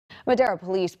Madera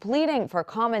police pleading for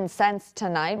common sense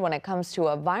tonight when it comes to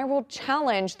a viral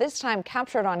challenge, this time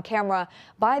captured on camera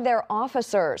by their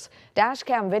officers.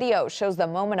 Dashcam video shows the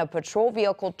moment a patrol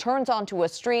vehicle turns onto a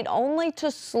street only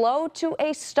to slow to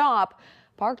a stop.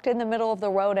 Parked in the middle of the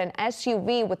road, an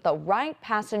SUV with the right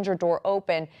passenger door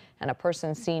open and a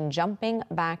person seen jumping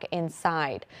back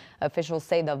inside. Officials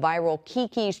say the viral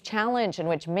Keke's challenge, in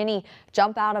which many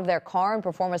jump out of their car and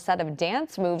perform a set of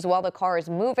dance moves while the car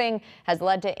is moving, has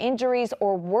led to injuries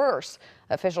or worse.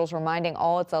 Officials reminding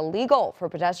all it's illegal for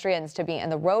pedestrians to be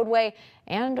in the roadway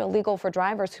and illegal for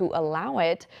drivers who allow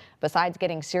it. Besides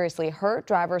getting seriously hurt,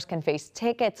 drivers can face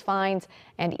tickets, fines,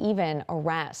 and even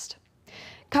arrest.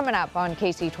 Coming up on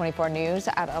KC24 News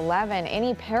at 11,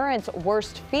 any parent's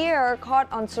worst fear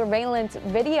caught on surveillance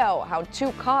video. How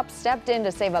two cops stepped in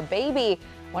to save a baby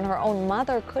when her own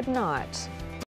mother could not.